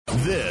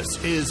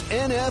This is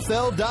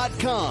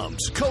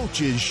NFL.com's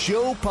Coaches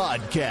Show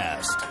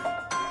podcast.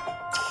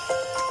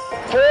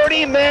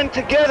 40 men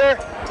together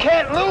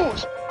can't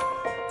lose.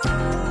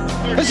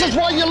 This is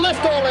why you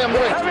lift all them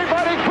weights.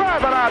 Everybody's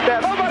driving out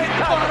there. Nobody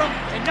touching them.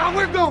 And now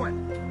we're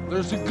going.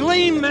 There's a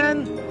gleam,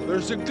 men.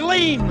 There's a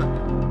gleam.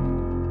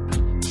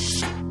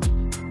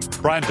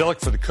 Brian Billick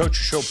for the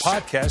Coaches Show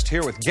podcast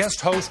here with guest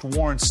host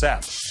Warren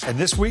Sapp. And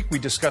this week we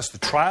discuss the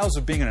trials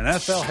of being an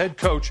NFL head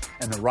coach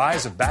and the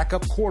rise of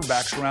backup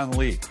quarterbacks around the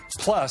league.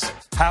 Plus,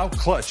 how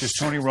clutch is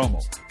Tony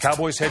Romo?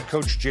 Cowboys head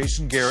coach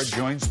Jason Garrett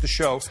joins the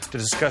show to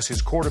discuss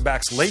his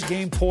quarterback's late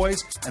game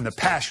poise and the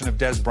passion of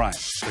Des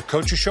Bryant. The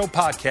Coaches Show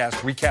podcast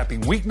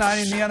recapping Week 9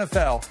 in the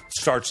NFL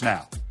starts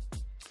now.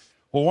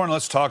 Well, Warren,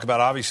 let's talk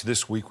about, obviously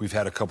this week we've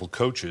had a couple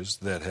coaches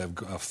that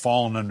have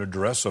fallen under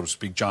duress, so to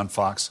speak. John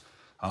Fox,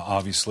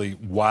 obviously,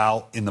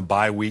 while in the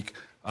bye week,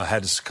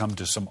 had to succumb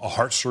to some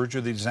heart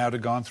surgery that he's now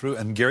gone through,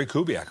 and Gary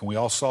Kubiak, and we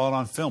all saw it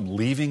on film,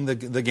 leaving the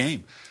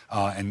game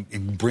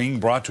and being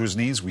brought to his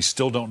knees. We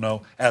still don't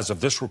know, as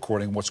of this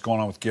recording, what's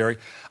going on with Gary.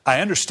 I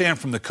understand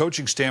from the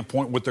coaching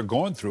standpoint what they're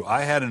going through.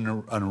 I had an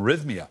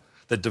arrhythmia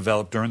that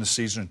developed during the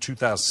season in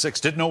 2006.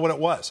 Didn't know what it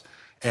was.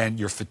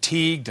 And you're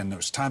fatigued, and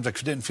there's times I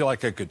didn't feel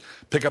like I could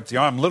pick up the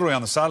arm. I'm literally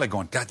on the sideline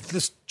going, God,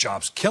 this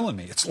job's killing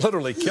me. It's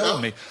literally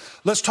killing me.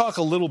 Let's talk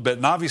a little bit,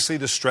 and obviously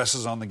the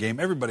stresses on the game.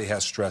 Everybody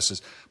has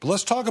stresses. But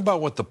let's talk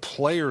about what the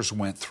players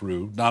went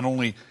through, not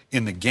only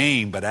in the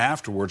game, but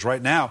afterwards.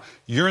 Right now,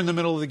 you're in the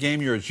middle of the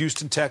game, you're a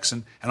Houston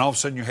Texan, and all of a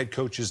sudden your head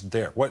coach isn't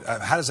there.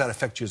 How does that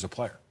affect you as a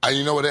player?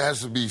 You know what? It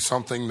has to be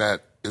something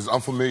that is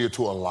unfamiliar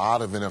to a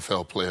lot of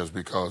NFL players,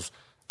 because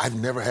I've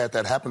never had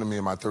that happen to me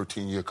in my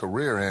 13-year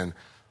career, and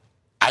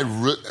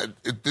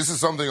this is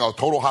something, a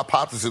total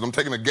hypothesis. I'm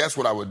taking a guess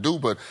what I would do,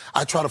 but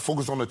I try to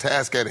focus on the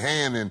task at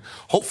hand, and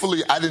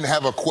hopefully I didn't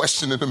have a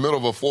question in the middle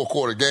of a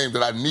four-quarter game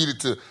that I needed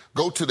to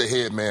go to the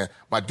head man.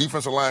 My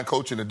defensive line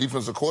coach and the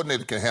defensive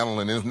coordinator can handle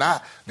it, and if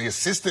not, the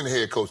assistant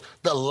head coach.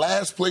 The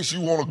last place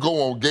you want to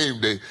go on game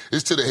day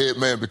is to the head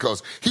man,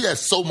 because he has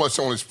so much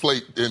on his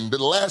plate, and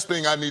the last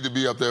thing I need to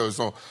be up there is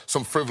on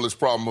some frivolous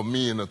problem of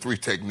me and a three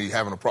technique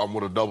having a problem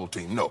with a double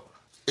team. No.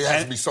 It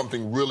has to be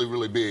something really,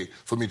 really big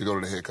for me to go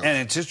to the head coach. And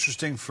it's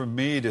interesting for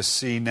me to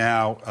see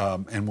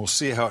now, and we'll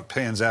see how it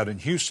pans out in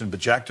Houston, but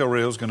Jack Del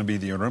Rio is going to be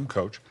the interim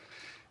coach.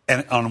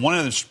 And on one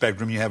end of the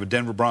spectrum, you have a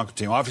Denver Bronco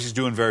team. Obviously, he's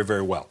doing very,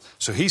 very well.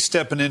 So he's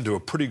stepping into a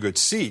pretty good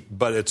seat,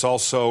 but it's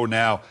also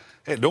now,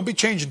 hey, don't be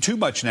changing too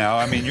much now.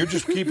 I mean, you're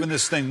just keeping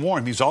this thing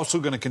warm. He's also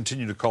going to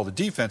continue to call the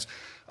defense.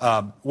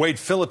 Wade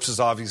Phillips is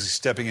obviously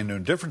stepping into a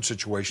different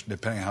situation,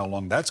 depending on how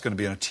long that's going to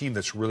be, on a team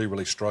that's really,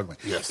 really struggling.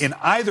 Yes. In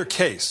either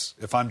case,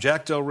 if I'm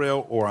Jack Del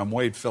Rio or I'm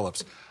Wade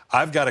Phillips,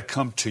 I've got to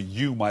come to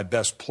you, my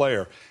best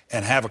player,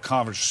 and have a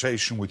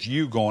conversation with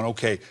you going,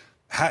 okay,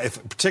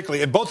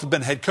 particularly, and both have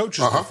been head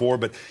coaches before,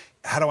 but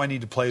how do I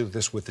need to play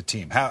this with the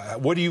team?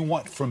 What do you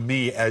want from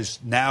me as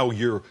now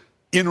your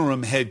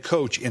interim head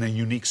coach in a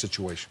unique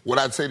situation? What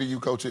I'd say to you,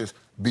 Coach, is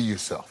be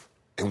yourself.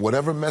 And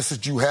whatever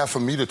message you have for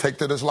me to take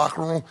to this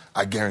locker room,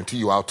 I guarantee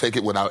you I'll take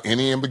it without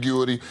any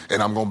ambiguity,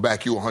 and I'm going to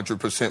back you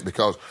 100%,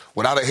 because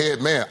without a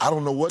head man, I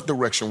don't know what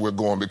direction we're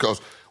going, because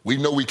we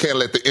know we can't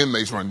let the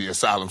inmates run the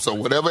asylum. So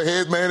whatever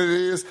head man it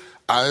is,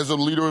 I, as a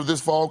leader of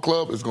this ball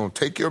club, is going to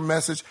take your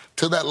message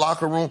to that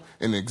locker room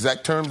in the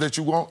exact terms that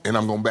you want, and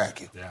I'm going to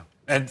back you. Yeah.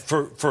 And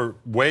for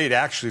Wade,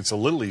 actually, it's a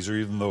little easier,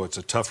 even though it's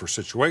a tougher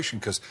situation,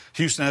 because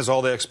Houston has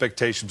all the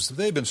expectations.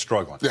 They've been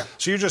struggling. Yeah.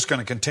 So you're just going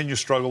to continue to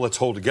struggle. Let's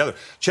hold together.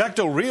 Jack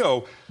Del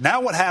Rio,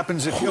 now what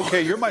happens if,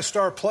 okay, you're my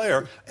star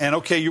player, and,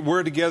 okay,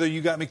 we're together,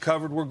 you got me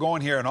covered, we're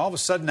going here, and all of a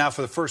sudden now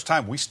for the first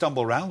time we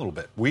stumble around a little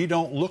bit. We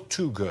don't look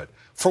too good.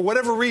 For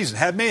whatever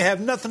reason, may have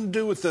nothing to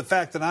do with the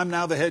fact that I'm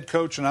now the head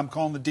coach and I'm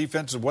calling the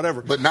defense or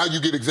whatever. But now you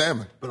get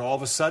examined. But all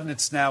of a sudden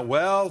it's now,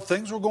 well,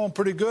 things were going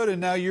pretty good,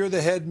 and now you're the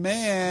head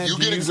man. You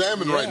get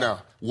examined right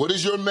now. What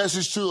is your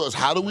message to us?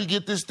 How do we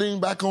get this thing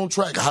back on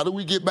track? How do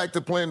we get back to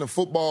playing the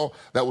football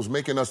that was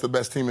making us the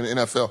best team in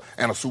the NFL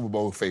and a Super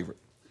Bowl favorite?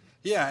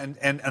 Yeah,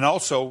 and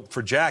also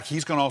for Jack,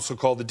 he's going to also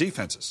call the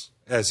defenses,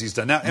 as he's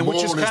done now, and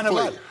which is kind of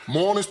like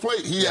more on his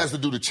plate. He has to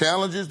do the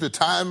challenges, the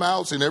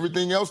timeouts, and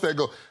everything else that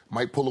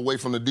might pull away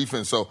from the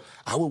defense. So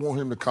I would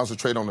want him to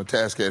concentrate on the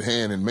task at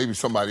hand, and maybe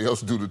somebody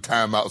else do the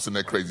timeouts and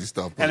that crazy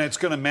stuff. And it's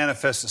going to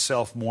manifest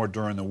itself more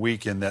during the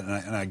weekend.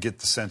 And I get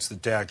the sense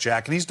that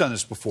Jack, and he's done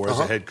this before as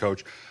a head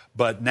coach,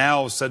 but now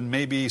all of a sudden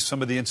maybe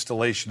some of the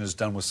installation is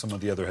done with some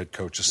of the other head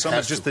coaches. Some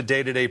is just the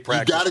day-to-day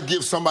practice. You got to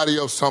give somebody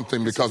else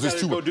something, because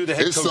it's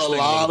a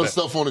lot of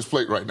stuff on his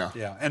plate right now.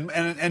 Yeah,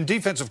 and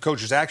defensive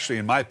coaches actually,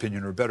 in my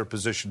opinion, are a better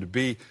position to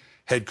be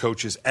head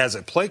coaches as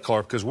a play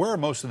caller, because where are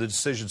most of the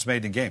decisions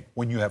made in game?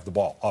 When you have the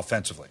ball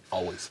offensively.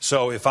 Always.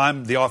 So if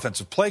I'm the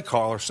offensive play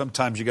caller,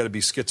 sometimes you got to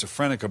be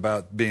schizophrenic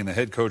about being the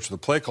head coach of the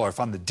play caller. If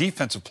I'm the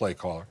defensive play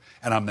caller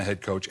and I'm the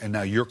head coach and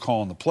now you're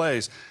calling the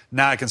plays,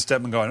 now I can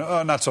step and go,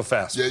 oh, not so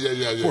fast.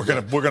 Yeah. We're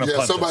gonna punt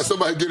this.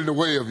 Somebody get in the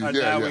way of you.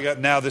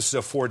 Now this is a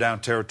 4-down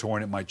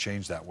territory, and it might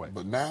change that way.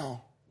 But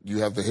now you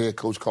have the head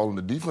coach calling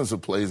the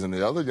defensive plays and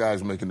the other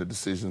guys making the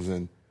decisions,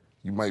 and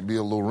you might be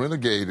a little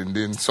renegade, and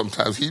then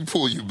sometimes he'd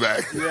pull you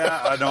back.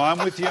 Yeah, I know. I'm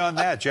with you on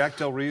that. Jack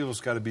Del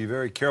Rio's got to be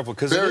very careful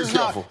because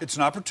it's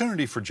an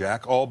opportunity for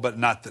Jack, but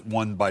not that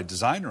one by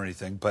design or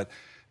anything, but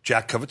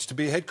Jack covets to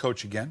be a head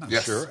coach again, I'm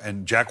sure.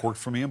 And Jack worked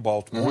for me in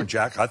Baltimore. And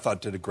Jack, I thought,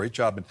 did a great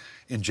job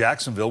in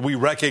Jacksonville. We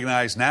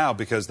recognize now,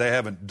 because they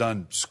haven't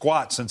done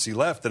squat since he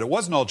left, that it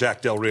wasn't all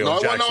Jack Del Rio. No,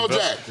 it wasn't all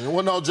Jack. It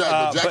wasn't all Jack.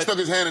 But Jack stuck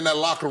his hand in that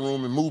locker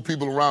room and moved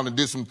people around and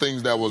did some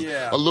things that was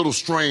a little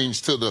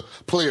strange to the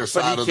player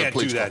side of the place.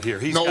 But he can't do that here.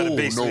 He's got to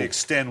basically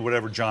extend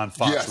whatever John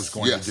Fox was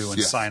going to do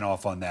and sign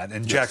off on that.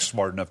 And Jack's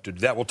smart enough to do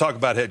that. We'll talk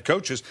about head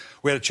coaches.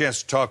 We had a chance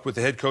to talk with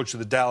the head coach of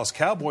the Dallas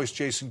Cowboys,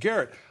 Jason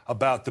Garrett,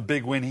 about the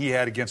big win he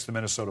had against the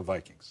Minnesota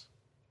Vikings.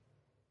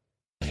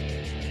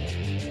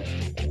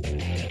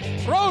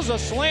 Throws a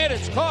slant,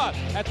 it's caught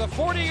at the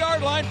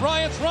 40-yard line.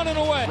 Bryant's running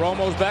away.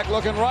 Romo's back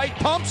looking right,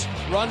 pumps,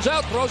 runs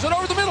out, throws it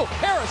over the middle.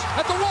 Harris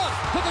at the 1,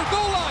 to the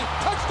goal line,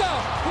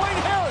 touchdown, Dwayne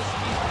Harris.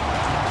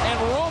 And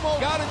Romo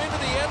got it into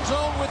the end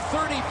zone with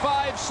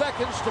 35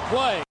 seconds to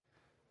play.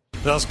 The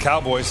Dallas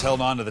Cowboys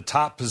held on to the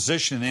top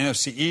position in the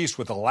NFC East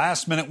with a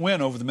last-minute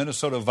win over the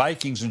Minnesota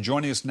Vikings. And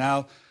joining us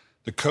now,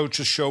 the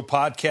Coach's Show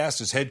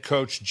podcast, is head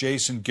coach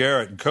Jason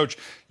Garrett. And Coach,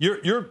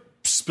 you're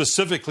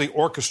specifically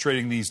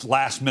orchestrating these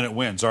last-minute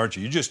wins, aren't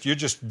you? You're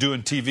just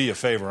doing TV a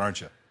favor,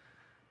 aren't you?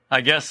 I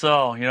guess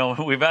so. You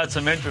know, we've had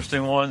some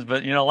interesting ones,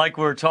 but, you know, like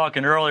we were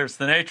talking earlier, it's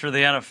the nature of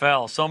the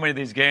NFL. So many of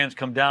these games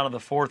come down to the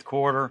fourth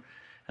quarter,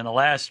 and the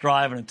last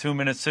drive in a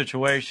 2-minute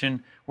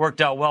situation worked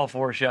out well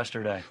for us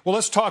yesterday. Well,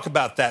 let's talk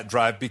about that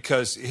drive,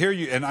 because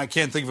and I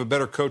can't think of a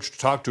better coach to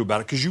talk to about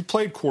it, because you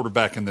played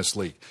quarterback in this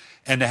league.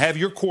 And to have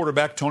your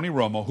quarterback, Tony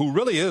Romo, who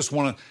really is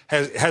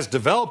has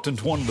developed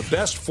into one of the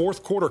best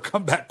fourth-quarter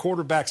comeback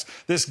quarterbacks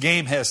this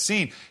game has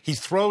seen. He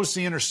throws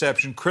the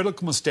interception,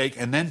 critical mistake,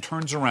 and then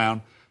turns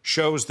around,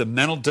 shows the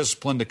mental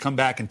discipline to come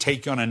back and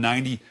take you on a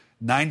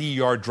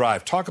 90-yard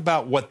drive. Talk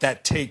about what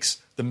that takes,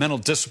 the mental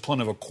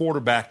discipline of a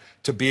quarterback,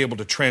 to be able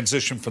to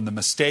transition from the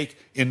mistake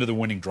into the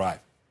winning drive.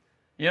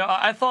 You know,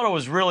 I thought it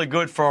was really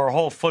good for our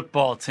whole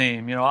football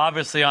team. You know,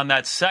 obviously on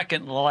that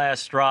second to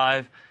last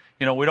drive,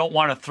 you know, we don't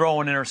want to throw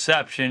an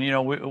interception. You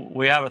know,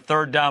 we have a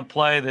third down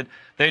play that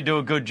they do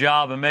a good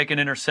job and make an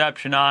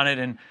interception on it.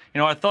 And, you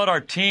know, I thought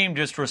our team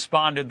just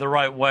responded the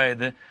right way.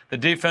 The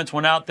defense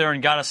went out there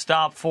and got a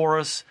stop for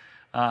us.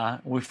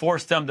 We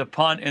forced them to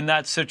punt in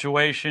that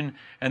situation,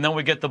 and then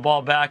we get the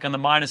ball back on the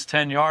minus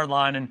 10-yard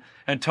line.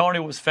 And Tony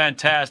was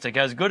fantastic.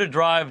 As good a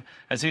drive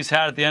as he's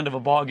had at the end of a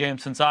ball game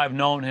since I've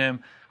known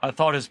him. I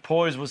thought his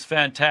poise was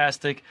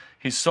fantastic.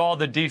 He saw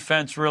the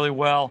defense really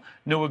well,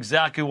 knew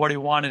exactly what he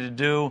wanted to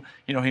do.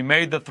 You know, he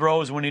made the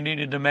throws when he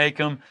needed to make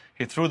them.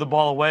 He threw the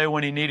ball away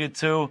when he needed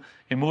to.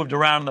 He moved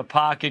around in the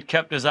pocket,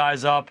 kept his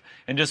eyes up,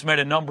 and just made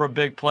a number of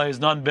big plays,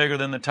 none bigger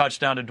than the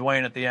touchdown to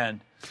Dwayne at the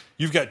end.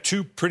 You've got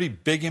two pretty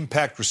big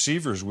impact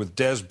receivers with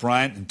Dez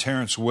Bryant and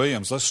Terrence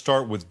Williams. Let's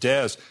start with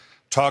Dez.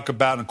 Talk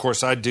about, and of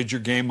course, I did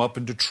your game up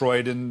in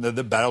Detroit and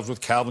the battles with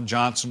Calvin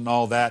Johnson and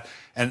all that,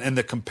 and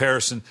the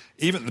comparison.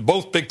 Even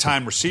both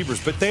big-time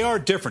receivers, but they are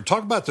different.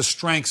 Talk about the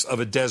strengths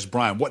of a Dez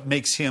Bryant. What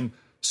makes him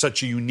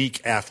such a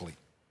unique athlete?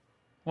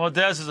 Well,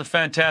 Dez is a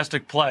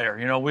fantastic player.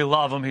 You know, we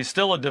love him. He's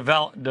still a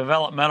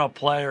developmental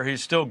player.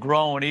 He's still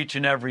growing each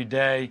and every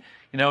day.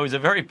 You know, he's a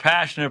very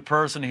passionate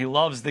person. He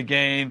loves the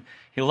game.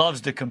 He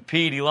loves to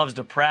compete. He loves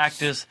to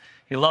practice.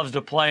 He loves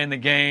to play in the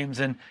games.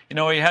 And, you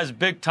know, he has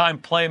big-time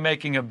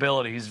playmaking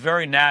ability. He's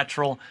very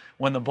natural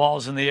when the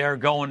ball's in the air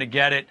going to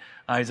get it.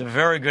 He's a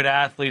very good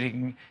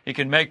athlete. He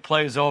can make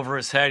plays over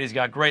his head. He's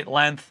got great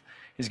length.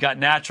 He's got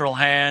natural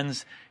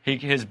hands.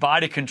 His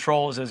body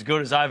control is as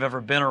good as I've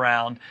ever been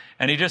around.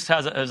 And he just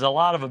has a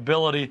lot of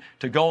ability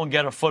to go and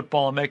get a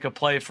football and make a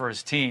play for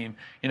his team.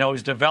 You know,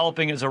 he's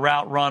developing as a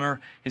route runner.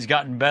 He's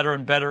gotten better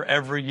and better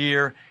every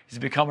year. He's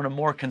becoming a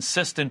more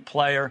consistent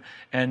player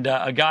and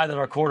a guy that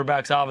our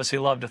quarterbacks obviously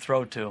love to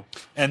throw to.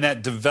 And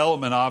that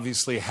development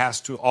obviously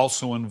has to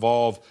also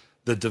involve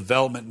the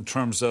development in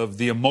terms of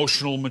the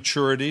emotional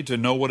maturity to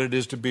know what it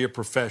is to be a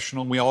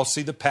professional. We all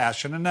see the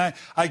passion, and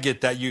I get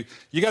that. You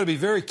got to be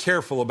very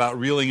careful about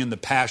reeling in the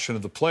passion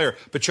of the player,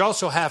 but you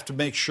also have to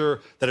make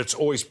sure that it's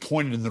always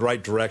pointed in the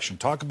right direction.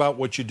 Talk about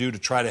what you do to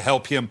try to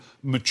help him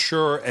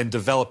mature and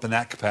develop in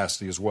that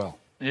capacity as well.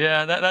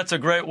 Yeah, that's a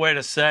great way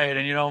to say it.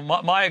 And, you know,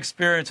 my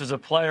experience as a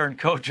player and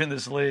coach in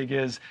this league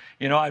is,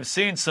 you know, I've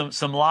seen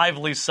some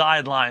lively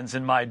sidelines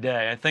in my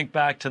day. I think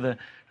back to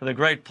the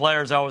great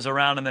players I was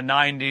around in the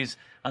 90s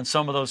on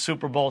some of those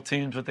Super Bowl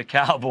teams with the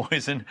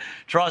Cowboys. And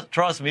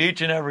trust me,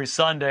 each and every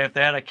Sunday, if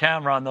they had a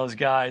camera on those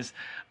guys,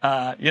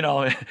 you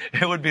know,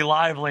 it would be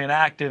lively and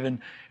active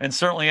and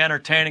certainly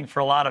entertaining for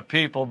a lot of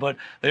people. But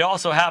they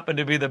also happen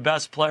to be the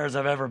best players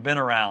I've ever been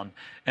around.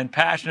 And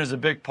passion is a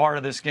big part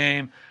of this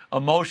game.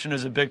 Emotion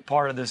is a big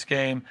part of this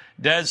game.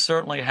 Dez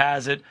certainly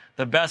has it.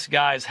 The best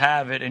guys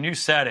have it. And you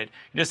said it.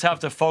 You just have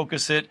to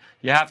focus it.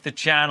 You have to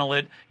channel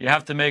it. You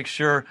have to make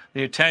sure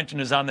the attention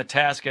is on the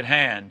task at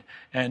hand.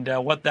 And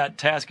what that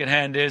task at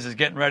hand is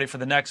getting ready for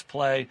the next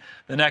play,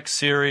 the next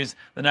series,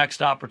 the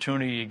next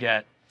opportunity you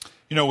get.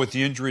 You know, with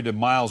the injury to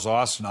Miles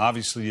Austin,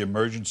 obviously the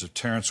emergence of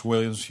Terrence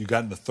Williams, you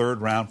got in the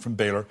third round from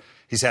Baylor.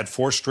 He's had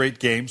 4 straight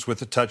games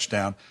with a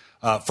touchdown.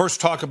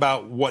 First, talk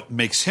about what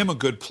makes him a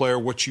good player,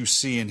 what you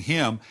see in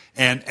him.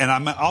 And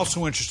I'm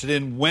also interested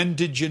in when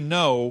did you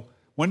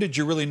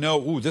really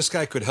know, ooh, this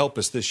guy could help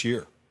us this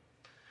year?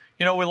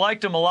 You know, we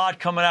liked him a lot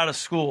coming out of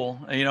school.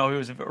 You know, he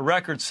was a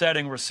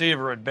record-setting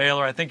receiver at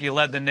Baylor. I think he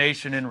led the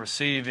nation in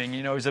receiving.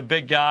 You know, he's a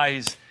big guy.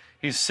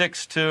 He's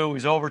 6'2".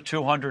 He's over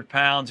 200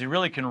 pounds. He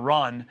really can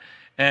run.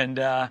 And,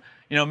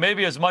 you know,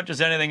 maybe as much as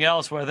anything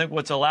else, what I think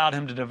what's allowed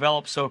him to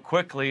develop so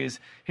quickly is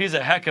he's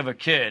a heck of a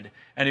kid,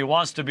 and he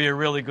wants to be a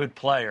really good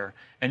player.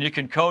 And you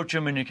can coach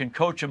him, and you can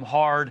coach him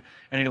hard,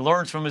 and he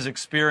learns from his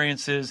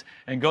experiences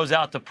and goes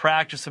out to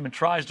practice him and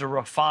tries to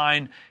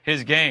refine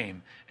his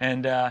game.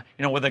 And,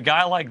 you know, with a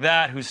guy like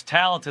that who's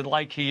talented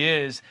like he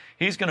is,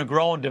 he's going to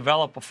grow and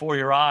develop before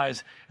your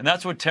eyes. And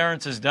that's what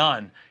Terrence has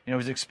done. You know,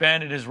 he's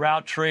expanded his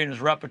route tree and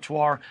his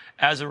repertoire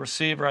as a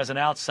receiver, as an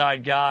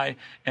outside guy.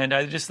 And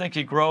I just think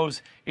he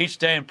grows each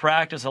day in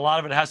practice. A lot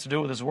of it has to do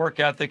with his work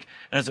ethic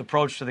and his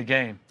approach to the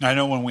game. I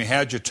know when we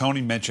had you,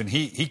 Tony mentioned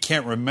he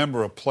can't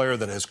remember a player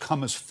that has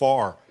come as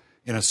far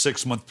in a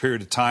 6-month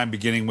period of time,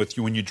 beginning with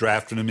you when you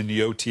drafted him in the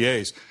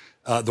OTAs.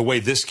 The way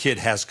this kid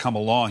has come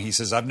along. He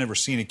says, I've never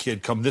seen a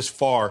kid come this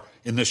far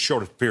in this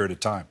short period of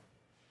time.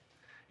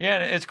 Yeah,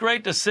 it's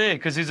great to see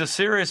because he's a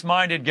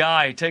serious-minded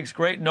guy. He takes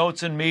great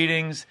notes in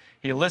meetings.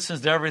 He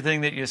listens to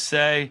everything that you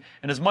say.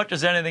 And as much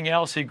as anything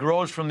else, he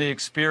grows from the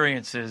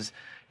experiences.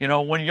 You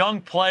know, when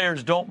young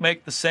players don't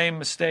make the same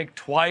mistake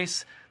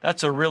twice,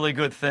 that's a really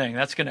good thing.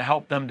 That's going to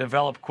help them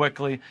develop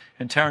quickly,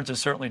 and Terrence has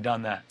certainly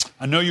done that.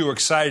 I know you were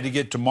excited to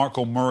get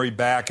DeMarco Murray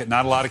back.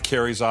 Not a lot of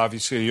carries,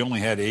 obviously. He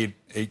only had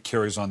eight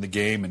carries on the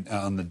game and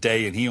on the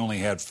day, and he only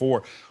had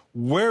 4.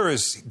 Where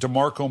is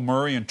DeMarco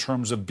Murray in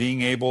terms of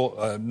being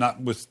able,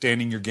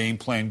 notwithstanding your game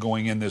plan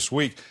going in this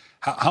week,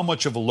 how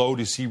much of a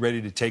load is he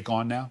ready to take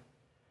on now?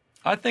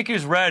 I think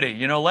he's ready.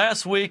 You know,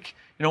 last week,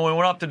 you know, when we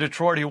went up to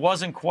Detroit, he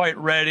wasn't quite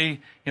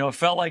ready. You know, it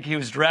felt like he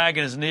was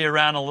dragging his knee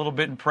around a little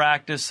bit in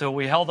practice, so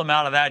we held him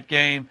out of that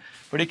game.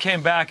 But he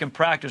came back and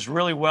practiced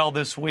really well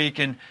this week,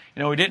 and,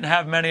 you know, we didn't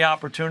have many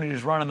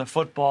opportunities running the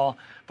football,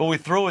 but we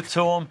threw it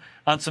to him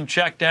on some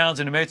checkdowns,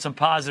 and he made some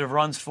positive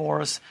runs for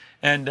us.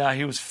 And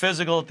he was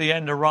physical at the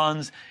end of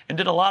runs and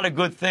did a lot of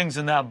good things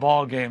in that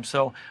ball game.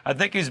 So I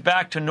think he's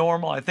back to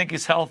normal. I think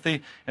he's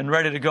healthy and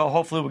ready to go.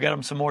 Hopefully we'll get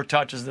him some more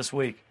touches this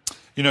week.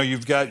 You know,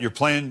 you're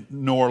playing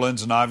New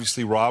Orleans, and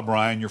obviously Rob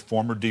Ryan, your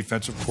former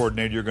defensive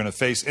coordinator, you're going to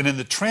face. And in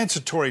the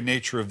transitory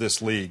nature of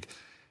this league,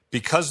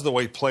 because of the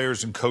way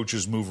players and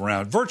coaches move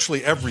around,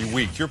 virtually every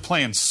week you're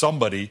playing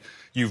somebody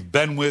you've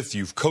been with,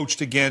 you've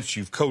coached against,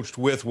 you've coached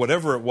with,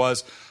 whatever it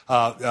was.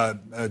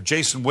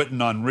 Jason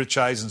Witten on Rich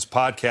Eisen's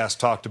podcast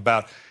talked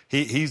about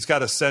he's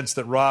got a sense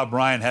that Rob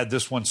Ryan had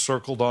this one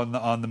circled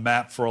on the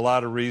map for a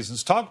lot of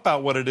reasons. Talk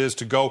about what it is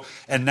to go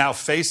and now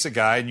face a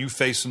guy, and you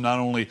face him not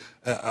only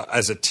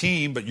as a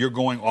team, but you're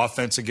going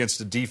offense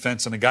against a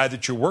defense and a guy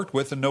that you worked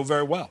with and know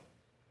very well.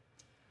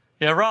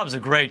 Yeah, Rob's a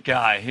great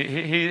guy.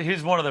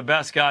 He's one of the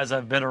best guys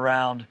I've been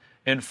around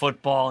in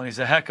football, and he's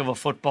a heck of a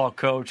football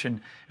coach and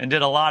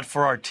did a lot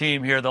for our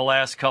team here the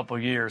last couple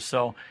of years.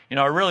 So, you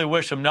know, I really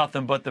wish him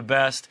nothing but the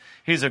best.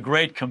 He's a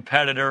great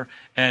competitor,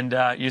 and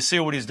you see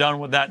what he's done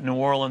with that New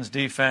Orleans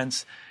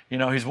defense. You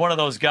know, he's one of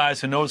those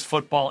guys who knows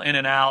football in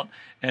and out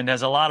and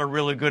has a lot of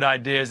really good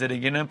ideas that he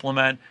can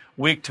implement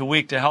week to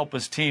week to help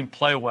his team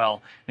play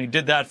well. And he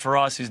did that for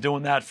us. He's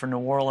doing that for New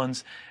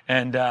Orleans.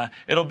 And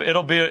it'll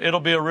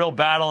be a real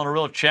battle and a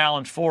real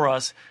challenge for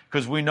us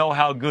because we know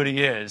how good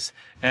he is.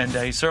 And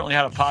he certainly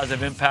had a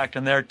positive impact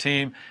on their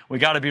team. We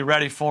got to be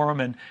ready for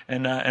him,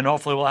 and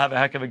hopefully we'll have a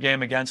heck of a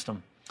game against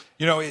him.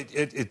 You know,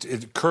 it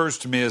occurs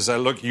to me as I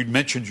look, you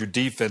mentioned your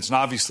defense, and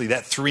obviously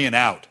that 3 and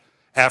out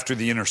after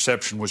the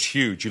interception was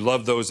huge. You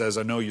love those, as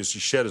I know you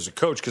shed as a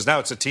coach, because now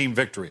it's a team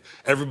victory.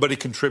 Everybody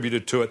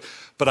contributed to it.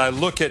 But I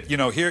look at, you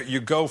know, here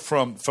you go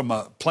from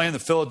playing the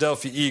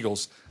Philadelphia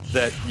Eagles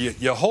that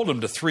you hold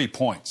them to 3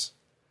 points.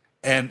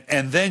 And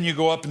then you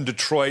go up in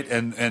Detroit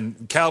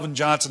and Calvin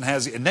Johnson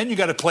and then you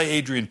got to play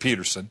Adrian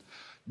Peterson.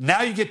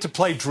 Now you get to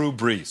play Drew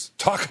Brees.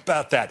 Talk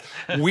about that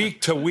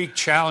week-to-week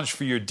challenge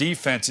for your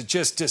defense. It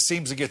just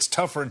seems it gets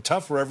tougher and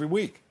tougher every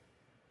week.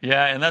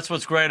 Yeah, and that's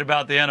what's great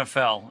about the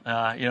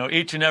NFL. You know,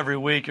 each and every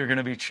week you're going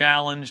to be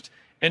challenged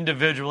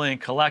individually and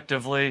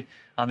collectively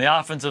on the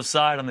offensive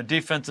side, on the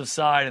defensive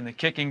side, in the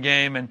kicking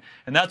game, and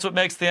that's what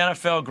makes the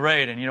NFL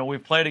great. And, you know,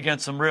 we've played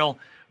against some real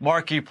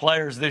marquee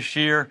players this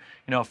year.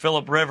 You know,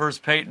 Phillip Rivers,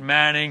 Peyton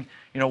Manning,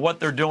 you know, what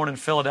they're doing in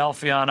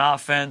Philadelphia on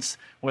offense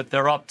with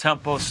their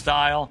up-tempo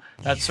style.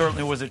 That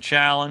certainly was a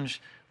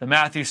challenge. The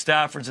Matthew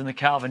Staffords and the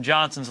Calvin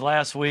Johnsons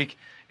last week.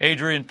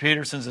 Adrian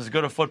Peterson's as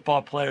good a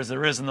football player as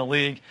there is in the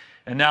league.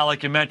 and now,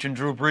 like you mentioned,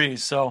 Drew Brees.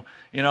 So,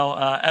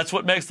 that's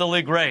what makes the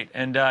league great.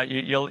 And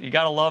you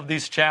got to love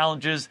these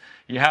challenges.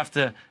 You have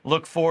to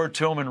look forward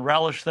to them and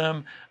relish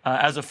them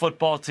as a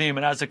football team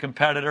and as a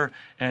competitor.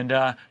 And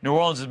New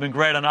Orleans has been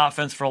great on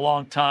offense for a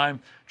long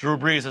time. Drew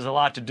Brees has a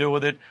lot to do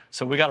with it.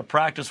 So we got to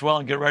practice well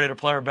and get ready to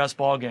play our best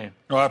ball game.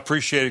 Well, I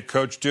appreciate it,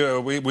 Coach.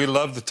 We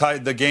love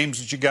the games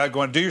that you got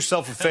going. Do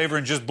yourself a favor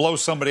and just blow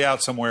somebody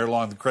out somewhere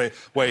along the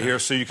way here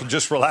so you can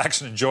just relax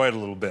and enjoy it a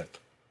little bit.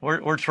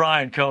 We're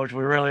trying, Coach.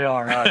 We really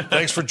are. All right.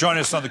 Thanks for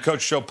joining us on the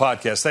Coach Show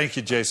podcast. Thank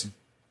you, Jason.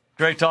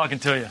 Great talking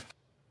to you.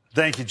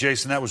 Thank you,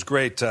 Jason. That was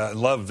great. I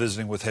love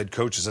visiting with head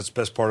coaches. That's the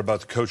best part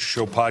about the Coach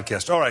Show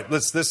podcast. All right,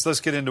 let's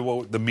get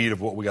into the meat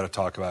of what we got to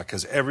talk about,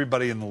 because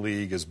everybody in the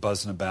league is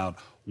buzzing about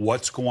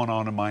what's going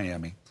on in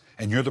Miami,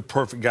 and you're the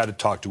perfect guy to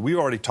talk to. We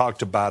already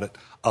talked about it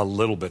a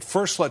little bit.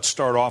 First, let's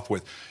start off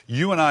with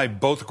you and I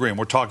both agree, and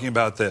we're talking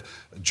about the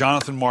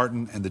Jonathan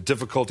Martin and the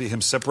difficulty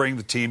him separating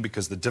the team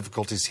because the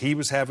difficulties he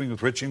was having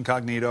with Rich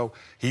Incognito.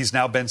 He's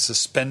now been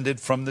suspended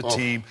from the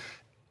team.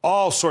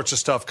 All sorts of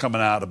stuff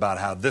coming out about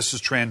how this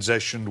has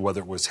transitioned,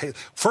 whether it was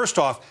first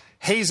off,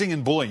 hazing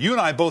and bullying. You and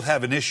I both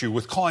have an issue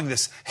with calling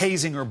this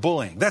hazing or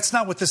bullying. That's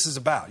not what this is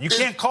about. You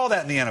can't call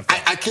that in the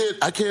NFL.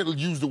 I can't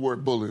use the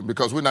word bullying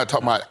because we're not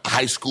talking about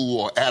high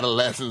school or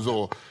adolescents,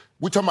 or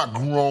we're talking about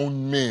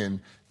grown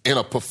men in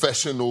a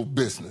professional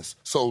business.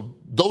 So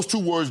those two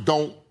words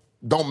don't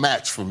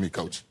match for me,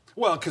 Coach.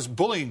 Well, because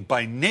bullying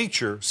by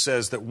nature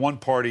says that one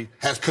party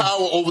has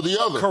power over the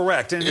other.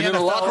 Correct. And in the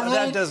locker room,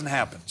 that doesn't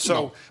happen. So,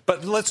 no.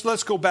 But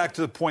let's go back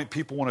to the point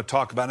people want to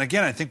talk about. And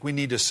again, I think we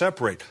need to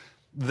separate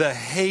the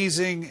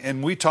hazing,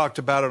 and we talked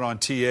about it on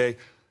TA.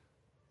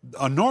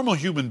 A normal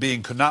human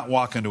being could not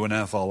walk into an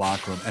NFL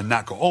locker room and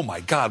not go, oh, my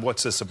God,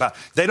 what's this about?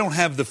 They don't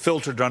have the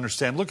filter to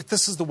understand, look,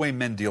 this is the way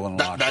men deal in a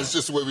locker room. That's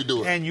just the way we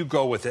do it. And you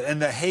go with it.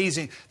 And the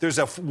hazing, there's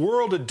a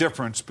world of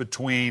difference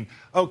between,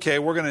 okay,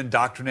 we're going to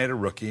indoctrinate a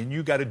rookie, and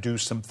you got to do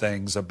some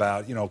things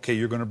about, okay,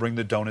 you're going to bring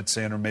the donuts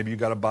in, or maybe you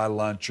got to buy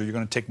lunch, or you're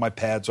going to take my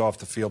pads off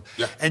the field.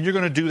 Yeah. And you're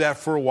going to do that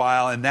for a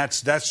while, and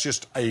that's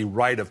just a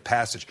rite of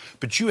passage.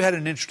 But you had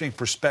an interesting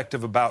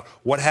perspective about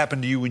what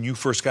happened to you when you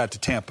first got to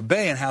Tampa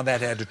Bay and how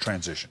that had to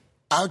transition.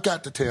 I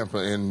got to Tampa,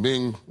 and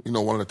being,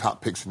 one of the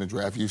top picks in the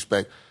draft, you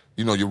expect,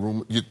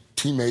 your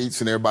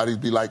teammates and everybody to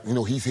be like,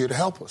 he's here to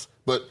help us.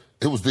 But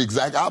it was the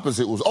exact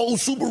opposite. It was,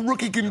 super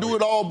rookie can do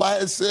it all by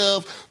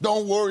himself.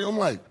 Don't worry. I'm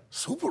like,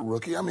 super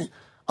rookie? I mean,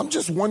 I'm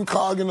just one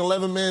cog in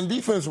 11-man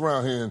defense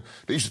around here. And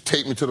they used to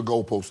take me to the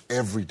goalpost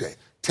every day.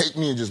 Take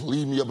me and just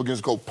leave me up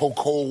against the goal, pour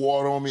cold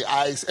water on me,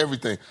 ice,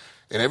 everything.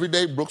 And every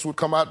day Brooks would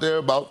come out there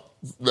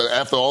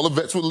after all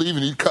the vets would leave,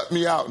 and he'd cut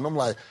me out. And I'm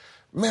like,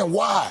 man,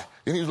 why?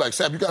 And he was like,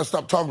 Sap, you got to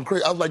stop talking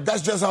crazy. I was like,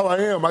 that's just how I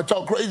am. I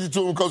talk crazy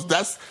to him because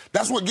that's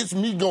what gets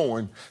me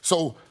going.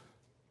 So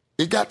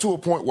it got to a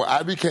point where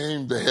I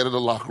became the head of the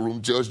locker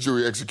room, judge,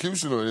 jury,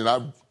 executioner,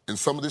 and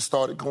some of this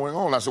started going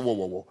on. I said,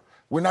 whoa.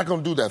 We're not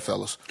going to do that,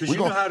 fellas. Because you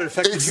know how it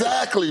affected you.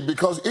 Exactly,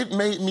 because it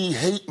made me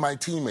hate my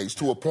teammates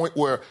to a point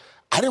where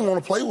I didn't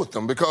want to play with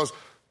them because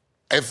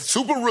if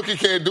Super Rookie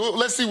can't do it,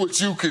 let's see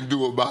what you can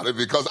do about it,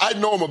 because I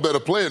know I'm a better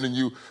player than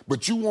you,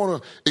 but you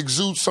want to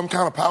exude some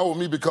kind of power with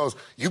me because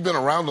you've been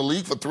around the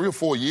league for 3 or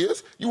 4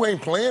 years. You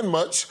ain't playing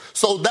much.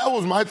 So that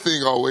was my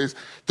thing always.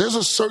 There's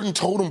a certain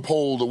totem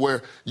pole to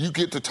where you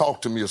get to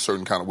talk to me a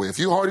certain kind of way. If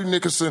you're Hardy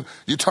Nickerson,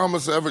 you're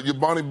Thomas Everett, you're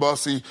Bonnie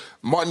Bussey,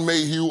 Martin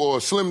Mayhew,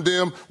 or Slim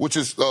Dim, which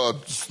is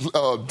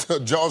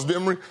Jaws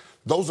Demery,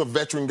 those are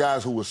veteran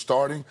guys who are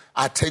starting.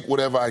 I take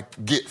whatever I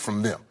get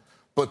from them.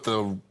 But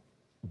the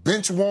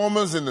bench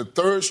warmers and the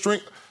third string,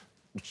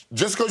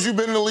 just because you've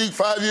been in the league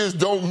 5 years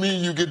don't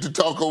mean you get to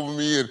talk over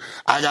me and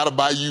I got to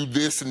buy you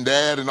this and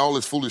that and all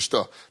this foolish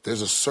stuff.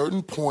 There's a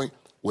certain point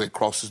where it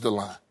crosses the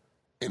line.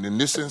 And in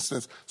this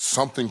instance,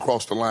 something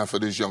crossed the line for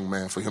this young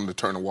man for him to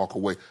turn and walk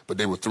away. But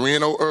they were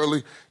 3-0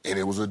 early, and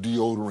it was a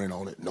deodorant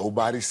on it.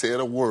 Nobody said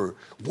a word.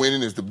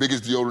 Winning is the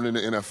biggest deodorant in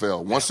the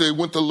NFL. Once they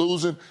went to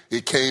losing,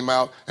 it came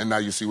out, and now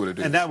you see what it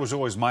is. And that was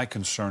always my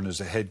concern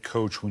as a head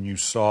coach when you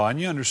saw,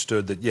 and you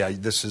understood that,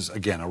 this is,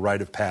 again, a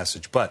rite of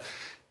passage. But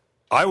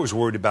I was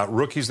worried about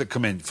rookies that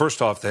come in.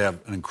 First off, they have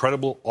an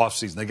incredible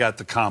offseason. They got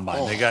the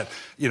combine. They got,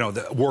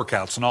 the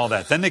workouts and all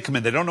that. Then they come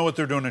in. They don't know what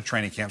they're doing in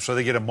training camp, so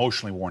they get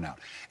emotionally worn out.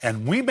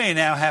 And we may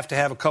now have to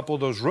have a couple of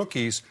those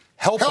rookies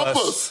help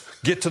us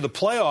get to the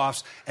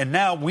playoffs. And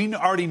now we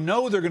already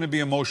know they're going to be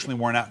emotionally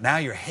worn out. Now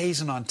you're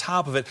hazing on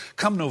top of it.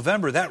 Come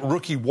November, that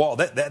rookie wall,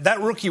 that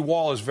rookie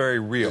wall is very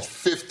real. It's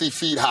 50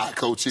 feet high,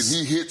 Coach, and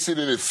he hits it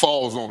and it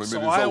falls on him.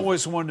 So I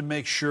always wanted to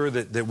make sure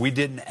that we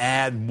didn't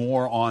add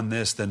more on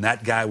this than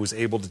that guy was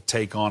able to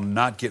take on and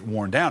not get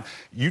worn down.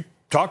 You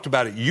talked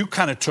about it. You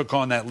kind of took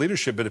on that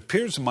leadership. It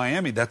appears in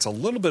Miami that's a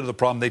little bit of the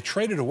problem. They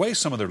traded away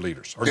some of their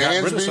leaders or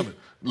got rid of some.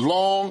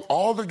 Long,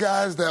 all the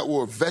guys that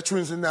were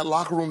veterans in that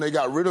locker room, they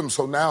got rid of them.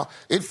 So now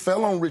it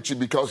fell on Richie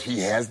because he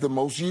has the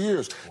most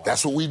years. Wow.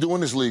 That's what we do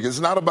in this league.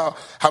 It's not about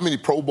how many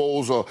Pro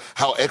Bowls or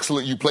how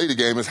excellent you play the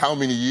game. It's how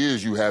many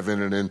years you have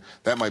in it, and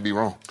that might be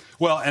wrong.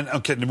 Well, and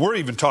okay, we're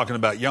even talking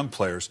about young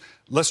players.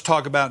 Let's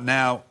talk about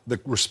now the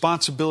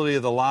responsibility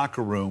of the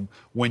locker room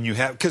when you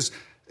have – because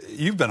 –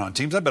 you've been on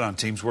teams. I've been on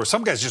teams where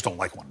some guys just don't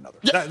like one another.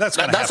 Yeah, that's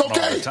going to happen okay.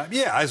 all the time.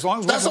 Yeah, as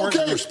long as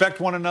we respect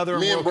one another.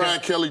 Me and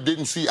Brian Kelly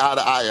didn't see eye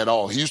to eye at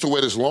all. He used to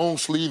wear this long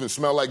sleeve and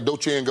smell like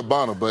Dolce &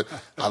 Gabbana. But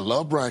I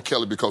love Brian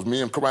Kelly because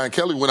me and Brian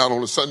Kelly went out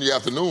on a Sunday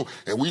afternoon,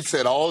 and we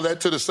set all that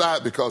to the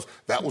side because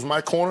that was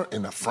my corner,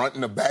 and the front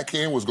and the back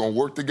end was going to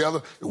work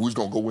together, and we was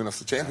going to go win us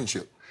the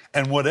championship.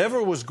 And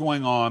whatever was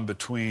going on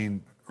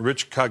between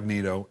Rich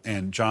Cognito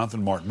and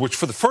Jonathan Martin, which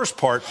for the first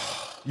part –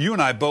 you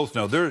and I both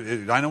know,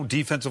 I know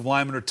defensive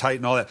linemen are tight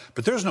and all that,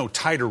 but there's no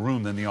tighter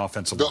room than the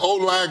offensive line. The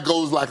O-line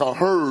goes like a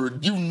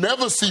herd. You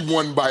never see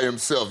one by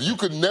himself. You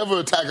could never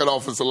attack an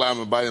offensive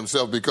lineman by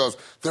himself because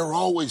they're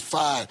always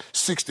 5,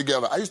 6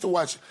 together. I used to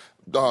watch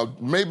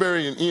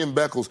Mayberry and Ian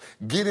Beckles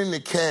get in the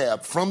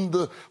cab from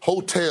the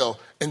hotel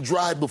and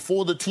drive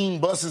before the team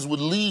buses would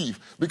leave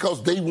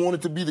because they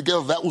wanted to be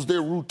together. That was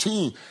their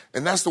routine.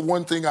 And that's the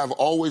one thing I've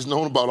always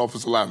known about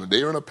offensive linemen.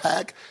 They're in a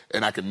pack,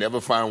 and I could never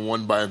find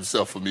one by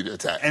himself for me to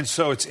attack. And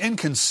so it's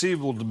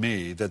inconceivable to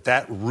me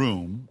that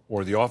room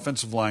or the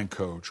offensive line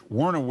coach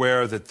weren't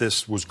aware that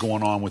this was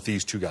going on with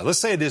these two guys. Let's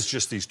say it is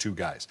just these two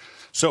guys.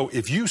 So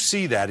if you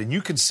see that and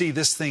you can see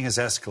this thing is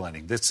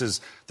escalating, this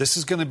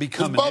is going to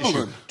become an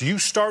issue. Do you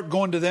start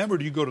going to them or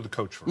do you go to the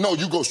coach first? No,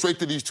 you go straight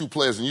to these two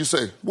players and you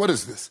say, what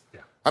is this?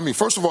 Yeah. I mean,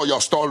 first of all, y'all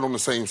started on the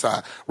same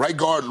side. Right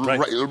guard,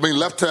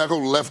 left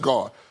tackle, left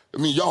guard.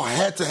 I mean, y'all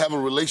had to have a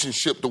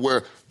relationship to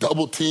where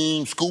double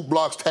team, scoop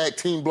blocks, tag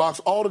team blocks,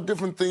 all the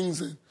different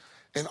things.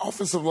 And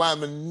offensive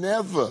linemen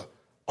never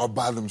are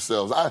by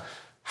themselves.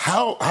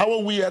 How are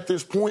we at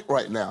this point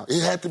right now?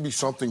 It had to be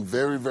something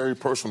very, very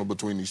personal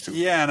between these two.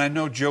 Yeah, and I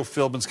know Joe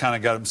Philbin's kind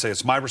of got him say,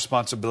 it's my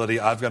responsibility.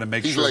 I've got to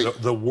make sure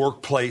the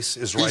workplace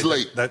is right. He's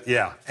late.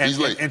 He's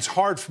late. And it's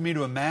hard for me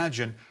to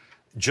imagine,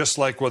 just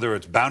like whether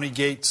it's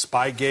Bountygate,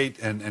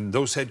 Spygate, and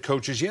those head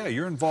coaches, yeah,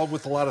 you're involved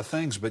with a lot of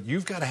things, but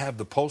you've got to have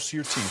the pulse of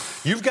your team.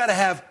 You've got to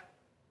have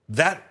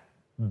that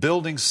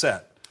building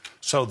set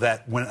so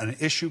that when an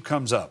issue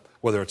comes up,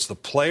 whether it's the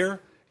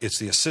player, it's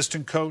the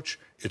assistant coach,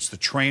 it's the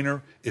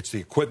trainer, it's the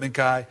equipment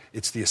guy,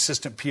 it's the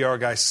assistant PR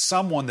guy,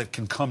 someone that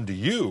can come to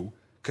you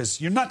because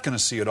you're not going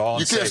to see it all.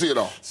 You can't see it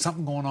all.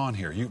 Something going on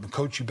here.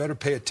 Coach, you better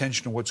pay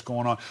attention to what's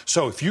going on.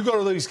 So if you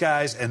go to these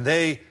guys and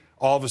they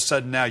all of a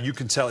sudden now you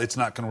can tell it's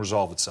not going to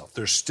resolve itself.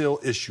 There's still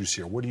issues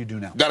here. What do you do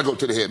now? Got to go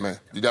to the head, man.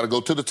 You got to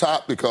go to the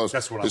top because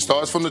it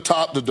starts from the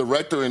top, the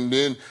director, and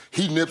then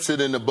he nips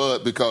it in the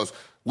bud because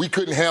we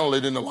couldn't handle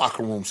it in the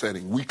locker room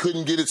setting. We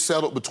couldn't get it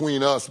settled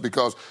between us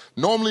because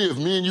normally if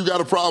me and you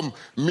got a problem,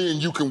 me and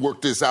you can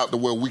work this out to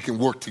where we can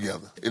work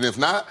together. And if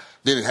not,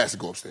 then it has to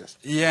go upstairs.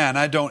 Yeah,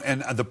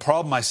 and the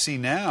problem I see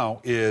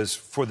now is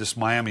for this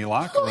Miami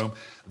locker room,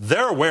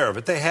 they're aware of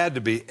it. They had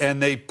to be,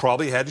 and they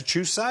probably had to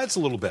choose sides a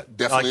little bit.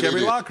 Definitely like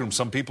every locker room.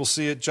 Some people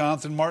see it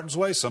Jonathan Martin's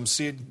way. Some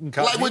see it in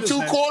like with two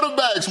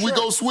quarterbacks. Sure. We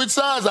go switch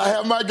sides. I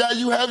have my guy,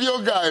 you have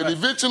your guy. And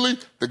eventually,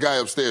 the guy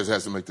upstairs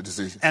has to make the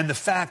decision. And the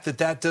fact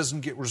that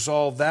doesn't get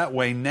resolved that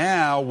way,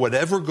 now,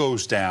 whatever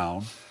goes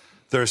down,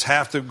 there's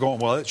have to go,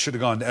 well, it should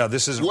have gone down.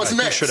 This isn't What's right.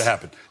 Next? This should have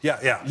happened.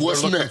 Yeah.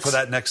 What's They're looking next? for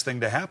that next thing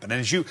to happen.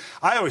 And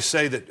I always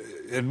say that,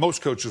 and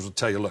most coaches will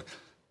tell you, look,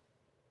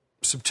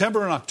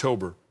 September and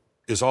October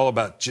is all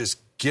about just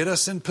get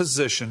us in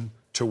position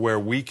to where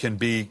we can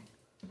be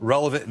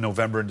relevant in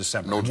November and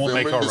December. November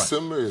and and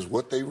December is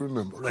what they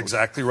remember.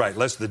 Exactly right.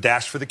 Let's the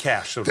dash for the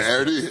cash. So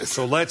there it is.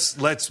 So let's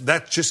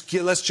just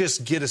get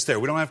us there.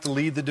 We don't have to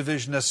lead the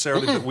division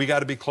necessarily, but we got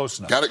to be close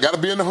enough. Got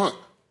to be in the hunt.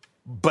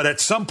 But at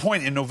some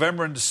point in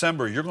November and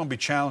December, you're going to be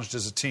challenged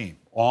as a team,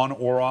 on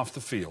or off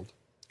the field,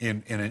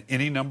 in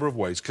any number of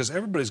ways, because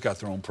everybody's got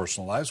their own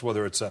personal lives,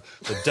 whether it's the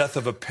death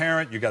of a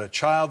parent, you got a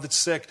child that's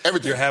sick,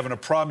 you're having a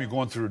problem, you're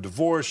going through a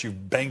divorce,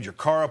 you've banged your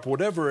car up,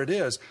 whatever it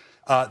is,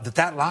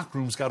 that locker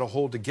room's got to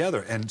hold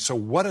together. And so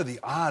what are the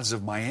odds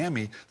of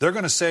Miami? They're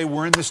going to say,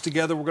 we're in this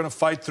together, we're going to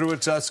fight through it,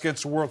 it's us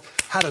against the world.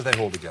 How do they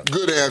hold together?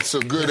 Good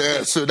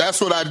answer.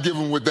 That's what I'd give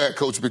them with that,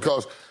 Coach,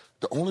 because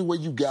the only way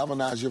you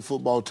galvanize your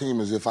football team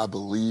is if I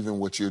believe in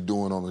what you're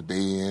doing on a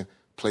day-in,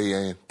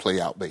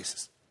 play-out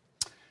basis.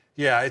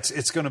 Yeah,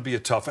 it's going to be a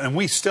tough, and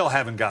we still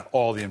haven't got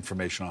all the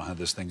information on how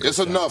this thing goes. It's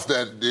enough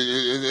that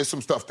there's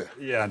some stuff there.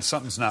 Yeah, and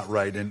something's not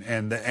right,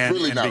 and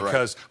really not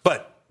because, right.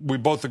 But we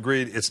both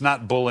agreed it's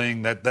not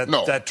bullying.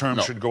 That term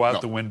should go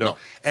out the window. No.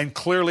 And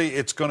clearly,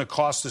 it's going to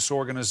cost this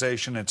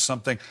organization. It's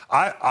something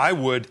I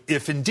would,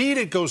 if indeed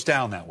it goes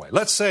down that way.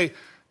 Let's say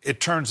it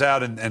turns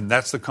out, and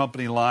that's the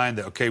company line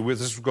that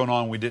this is going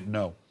on, we didn't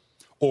know.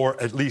 or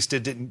at least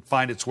it didn't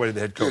find its way to the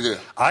head coach.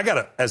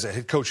 Yeah. As a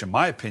head coach, in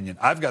my opinion,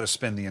 I've got to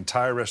spend the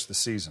entire rest of the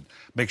season,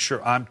 make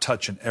sure I'm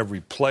touching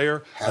every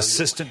player,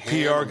 assistant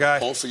PR guy,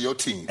 pulse of your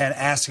team, and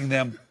asking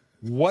them,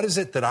 what is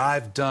it that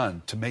I've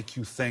done to make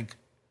you think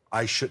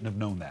I shouldn't have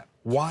known that?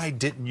 Why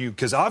didn't you?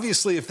 Because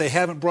obviously, if they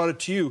haven't brought it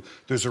to you,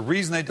 there's a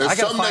reason I got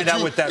to find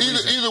out what that reason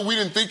is. Either we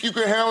didn't think you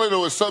could handle it,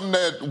 or it's something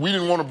that we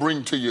didn't want to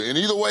bring to you. And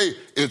either way,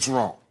 it's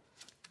wrong.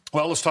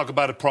 Well, let's talk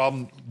about a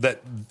problem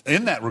that,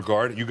 in that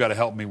regard, you got to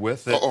help me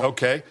with.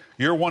 Okay,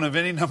 you're one of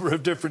any number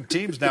of different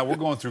teams now. We're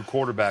going through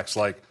quarterbacks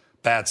like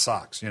bad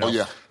socks.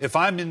 If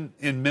I'm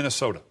in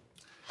Minnesota,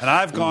 and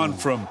I've gone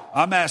from,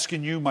 I'm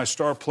asking you, my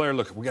star player,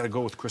 look, we got to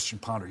go with Christian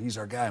Ponder. He's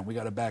our guy, and we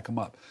got to back him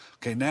up.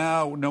 Okay,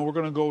 now we're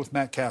going to go with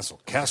Matt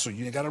Castle. Castle,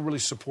 you got to really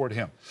support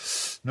him.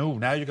 No,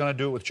 now you're going to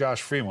do it with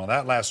Josh Freeman. Well,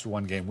 that lasted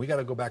one game. We got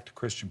to go back to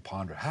Christian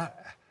Ponder.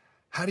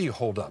 How do you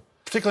hold up?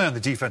 Particularly on the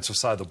defensive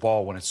side of the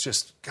ball when it's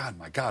just, God,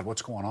 my God,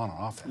 what's going on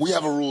offense? We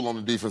have a rule on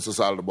the defensive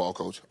side of the ball,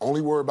 Coach.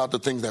 Only worry about the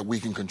things that we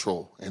can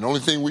control. And the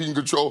only thing we can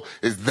control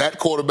is that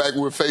quarterback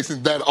we're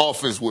facing, that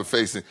offense we're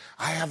facing.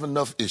 I have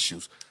enough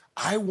issues.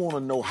 I want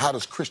to know, how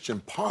does Christian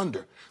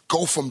Ponder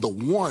go from the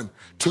 1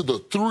 to the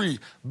 3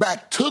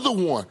 back to the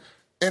 1?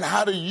 And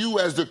how do you,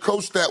 as the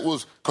coach that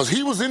was, because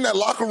he was in that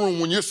locker room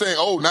when you're saying,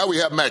 oh, now we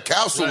have Matt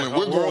Castle and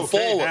we're going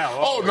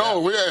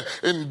forward.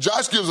 And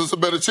Josh gives us a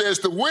better chance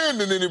to win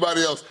than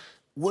anybody else.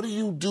 What do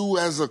you do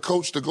as a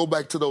coach to go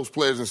back to those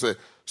players and say,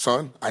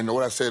 son, I know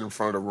what I said in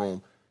front of the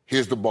room.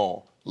 Here's the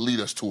ball. Lead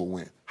us to a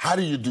win. How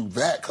do you do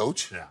that,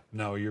 Coach? Yeah,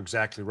 no, you're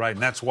exactly right.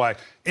 And that's why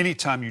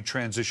anytime you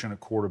transition a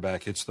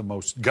quarterback, it's the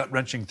most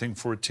gut-wrenching thing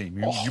for a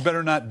team. You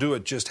better not do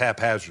it just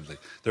haphazardly.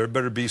 There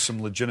better be some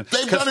legitimate...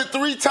 They've done it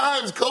 3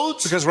 times,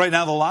 Coach. Because right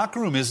now the locker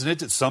room, isn't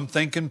it? It's some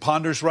thinking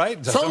Ponder's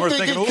right. Some are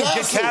thinking,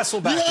 get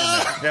Castle back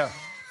in there.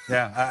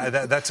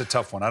 Yeah, that's a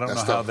tough one. I don't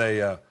know how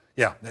they...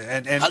 Yeah.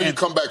 How do you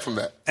come back from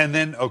that? And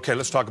then, okay,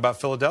 let's talk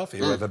about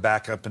Philadelphia. We have a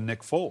backup in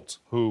Nick Foles,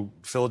 who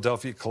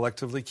Philadelphia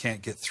collectively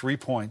can't get 3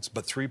 points,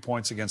 but 3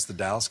 points against the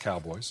Dallas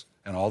Cowboys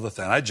and all the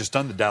things. I just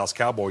done the Dallas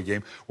Cowboy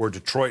game where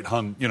Detroit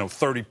hung,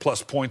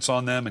 30-plus points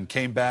on them and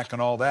came back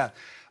and all that.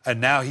 And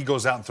now he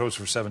goes out and throws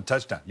for 7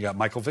 touchdowns. You got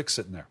Michael Vick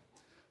sitting there.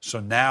 So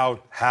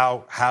now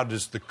how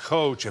does the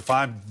coach, if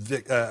I'm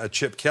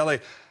Chip Kelly,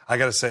 I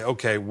got to say,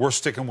 okay, we're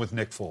sticking with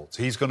Nick Foles.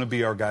 He's going to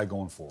be our guy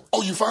going forward.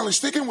 Oh, you finally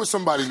sticking with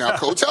somebody now,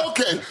 Coach.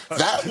 Okay.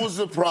 That was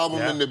the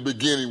problem in the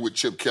beginning with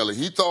Chip Kelly.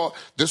 He thought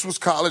this was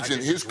college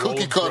and his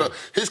cookie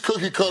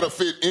cutter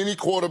fit any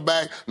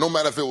quarterback, no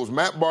matter if it was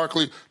Matt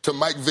Barkley to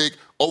Mike Vick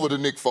over to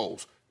Nick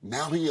Foles.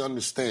 Now he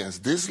understands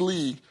this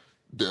league,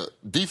 the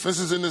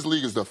defenses in this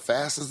league is the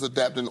fastest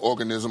adapting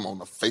organism on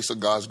the face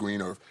of God's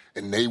green earth,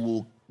 and they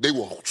will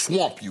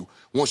swamp you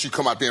once you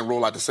come out there and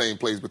roll out the same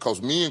plays.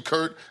 Because me and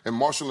Kurt and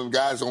Marshall and the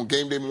guys on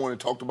game day morning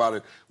talked about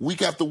it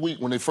week after week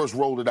when they first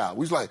rolled it out.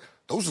 We was like,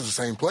 those are the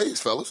same plays,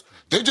 fellas.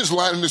 They're just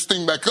lining this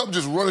thing back up,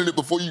 just running it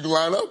before you can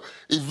line up.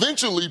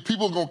 Eventually,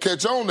 people are going to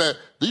catch on that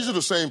these are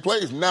the same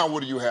plays. Now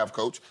what do you have,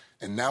 Coach?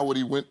 And now what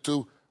he went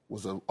to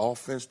was an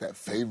offense that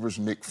favors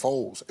Nick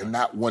Foles and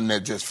not one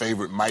that just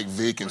favored Mike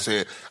Vick and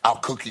said, I'll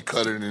cookie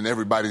cut it and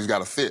everybody's got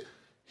to fit.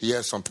 He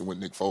has something with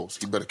Nick Foles.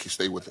 He better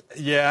stay with it.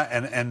 Yeah,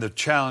 and the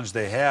challenge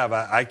they have,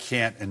 I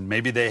can't, and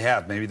maybe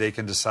they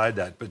can decide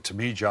that. But to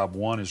me, job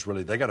one is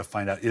really they got to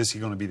find out, is he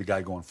going to be the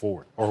guy going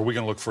forward? Or are we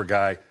going to look for a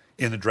guy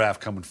in the draft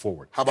coming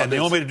forward? How about the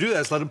only way to do that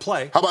is let him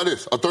play. How about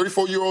this? A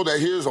 34-year-old that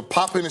hears a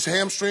pop in his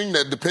hamstring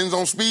that depends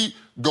on speed,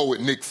 go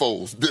with Nick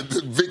Foles.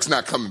 Vic's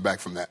not coming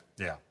back from that.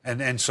 Yeah,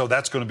 and so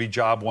that's going to be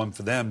job one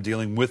for them,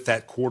 dealing with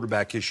that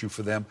quarterback issue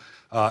for them.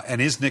 And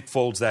is Nick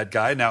Foles that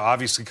guy? Now,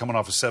 obviously, coming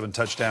off a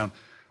 7-touchdown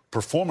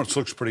performance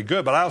looks pretty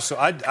good, but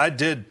I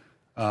did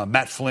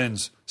Matt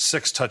Flynn's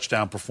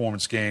 6-touchdown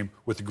performance game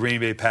with the Green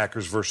Bay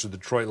Packers versus the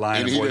Detroit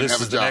Lions. Boy, this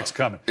is the next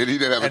coming. And he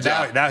didn't have a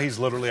job. Now he's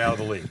literally out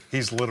of the league.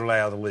 He's literally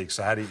out of the league.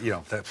 So how do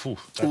that's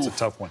a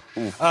tough one.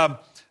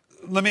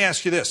 Let me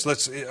ask you this.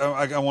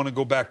 I want to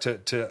go back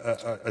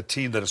to a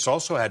team that has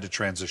also had to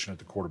transition at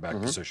the quarterback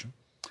position.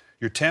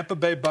 Your Tampa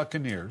Bay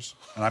Buccaneers,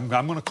 and I'm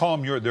going to call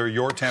them they're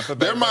your Tampa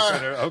Bay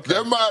Buccaneers. Okay.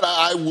 They're mine.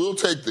 I will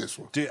take this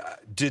one.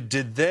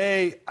 Did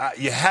they?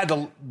 You had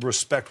to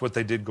respect what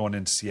they did going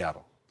into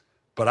Seattle.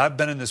 But I've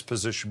been in this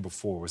position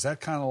before. Was that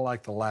kind of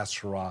like the last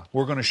hurrah?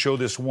 We're going to show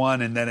this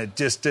one, and then it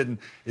just didn't.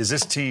 Is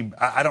this team?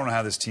 I don't know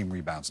how this team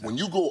rebounds now. When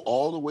you go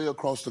all the way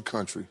across the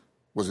country,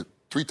 was it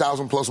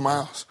 3,000 plus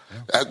miles?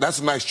 Yeah. That's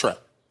a nice track.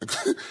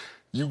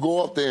 You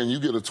go up there and you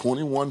get a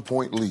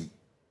 21-point lead.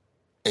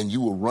 And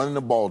you were running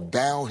the ball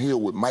downhill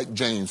with Mike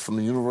James from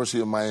the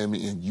University of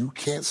Miami, and you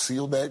can't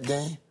seal that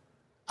game?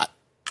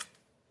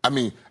 I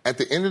mean, at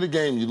the end of the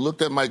game, you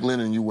looked at Mike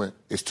Lennon and you went,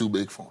 it's too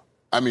big for him.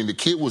 I mean, the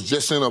kid was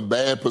just in a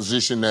bad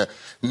position that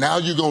now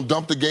you're going to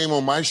dump the game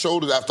on my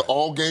shoulders after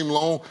all game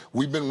long.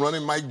 We've been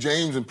running Mike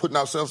James and putting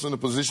ourselves in a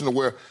position to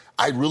where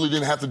I really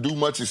didn't have to do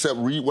much except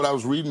read what I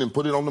was reading and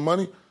put it on the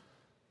money.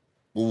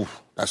 Ooh,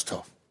 that's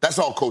tough. That's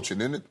all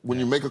coaching, isn't it? When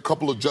you make a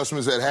couple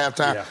adjustments at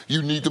halftime,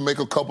 you need to make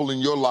a couple in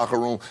your locker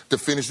room to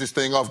finish this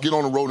thing off, get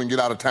on the road and get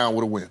out of town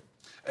with a win.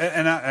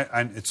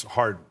 And it's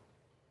hard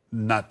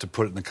not to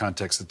put it in the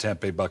context of the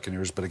Tampa Bay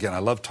Buccaneers. But again, I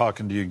love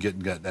talking to you and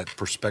getting that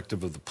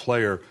perspective of the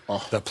player,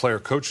 that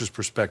player-coach's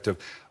perspective.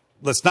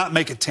 Let's not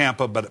make it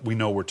Tampa, but we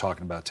know we're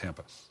talking about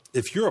Tampa.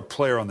 If you're a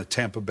player on the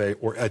Tampa Bay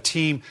or a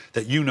team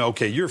that you know,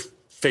 okay, your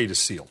fate is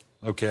sealed.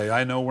 Okay,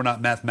 I know we're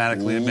not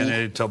mathematically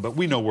eliminated, but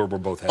we know where we're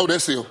both headed. Oh,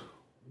 that's sealed.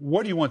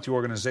 What do you want the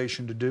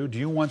organization to do? Do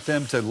you want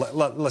them to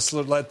let's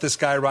let this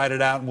guy ride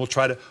it out and we'll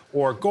try to,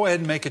 or go ahead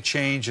and make a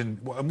change?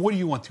 And what do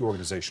you want the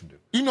organization to do?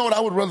 You know what?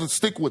 I would rather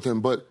stick with him,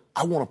 but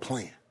I want a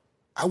plan.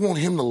 I want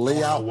him to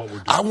lay out.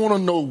 I want to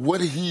know what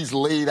he's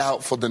laid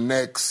out for the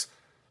next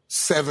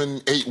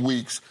 7-8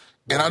 weeks,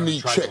 and I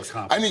need checks.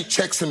 I need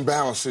checks and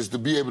balances to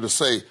be able to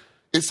say,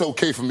 it's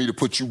okay for me to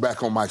put you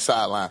back on my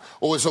sideline,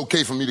 or it's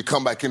okay for me to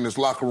come back in this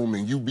locker room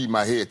and you be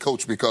my head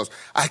coach, because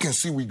I can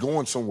see we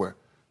going somewhere.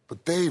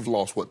 But they've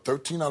lost,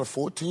 13 out of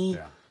 14?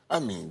 Yeah. I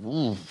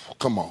mean,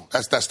 come on.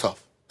 That's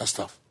tough. That's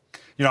tough.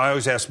 You know, I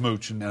always ask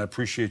Mooch, and I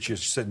appreciate you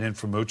sitting in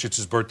for Mooch. It's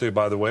his birthday,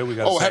 by the way. We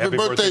got to say happy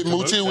birthday,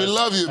 Moochie. We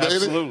love you, baby.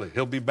 Absolutely.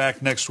 He'll be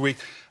back next week.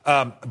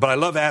 But I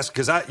love asking,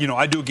 because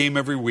I do a game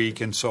every week,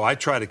 and so I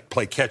try to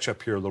play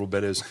catch-up here a little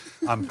bit as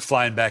I'm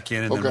flying back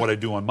in and then what I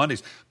do on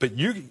Mondays. But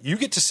you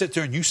get to sit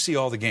there and you see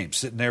all the games,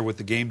 sitting there with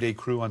the game day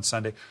crew on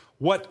Sunday.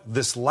 What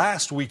this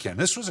last weekend,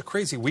 this was a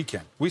crazy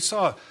weekend. We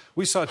saw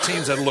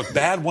teams that looked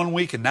bad one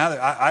week, and now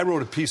I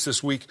wrote a piece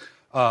this week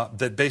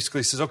that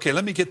basically says, okay,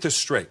 let me get this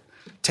straight.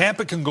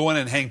 Tampa can go in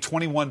and hang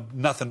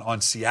 21-0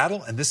 on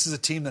Seattle, and this is a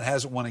team that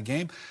hasn't won a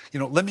game. You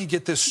know, let me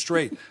get this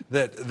straight,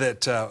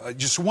 that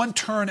just one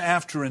turn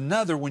after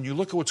another, when you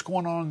look at what's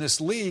going on in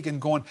this league and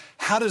going,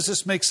 how does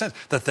this make sense?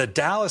 That the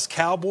Dallas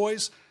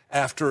Cowboys,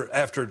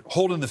 after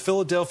holding the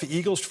Philadelphia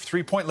Eagles for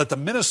 3-point, let the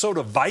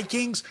Minnesota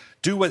Vikings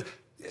do what...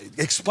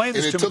 Explain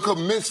this to me. And it took a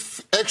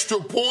missed extra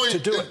point to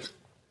do it.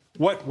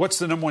 What's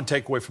the number one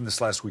takeaway from this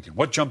last weekend?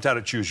 What jumped out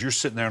at you as you're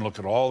sitting there and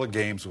looking at all the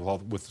games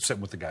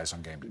sitting with the guys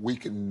on game day? We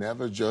can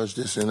never judge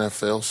this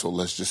NFL, so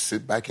let's just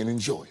sit back and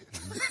enjoy it.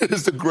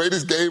 It's the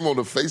greatest game on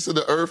the face of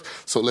the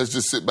earth, so let's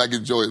just sit back and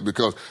enjoy it,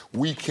 because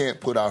we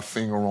can't put our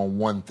finger on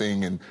one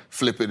thing and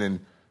flip it. And,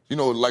 you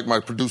know, like my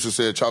producer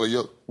said, Charlie,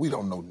 we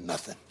don't know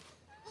nothing.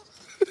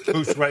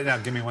 Who's right now?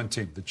 Give me one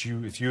team that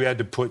if you had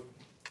to put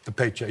the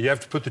paycheck, you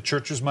have to put the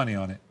church's money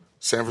on it.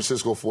 San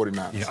Francisco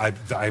 49ers.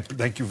 Yeah, I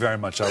thank you very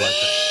much. I like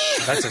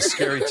that. That's a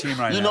scary team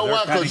right now. You know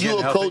why? Because you're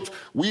a coach.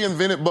 We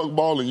invented buck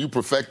ball and you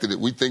perfected it.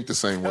 We think the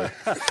same way.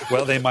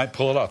 Well, they might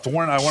pull it off.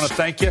 Warren, I want to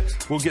thank you.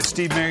 We'll get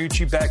Steve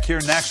Mariucci back here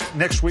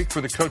next week for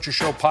the Coaches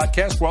Show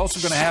podcast. We're also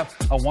going to have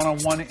a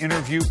one-on-one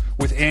interview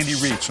with Andy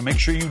Reid. So make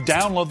sure you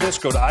download this,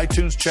 go to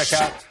iTunes, check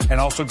out, and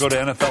also go to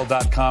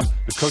NFL.com.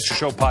 The Coaches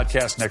Show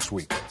podcast next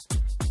week.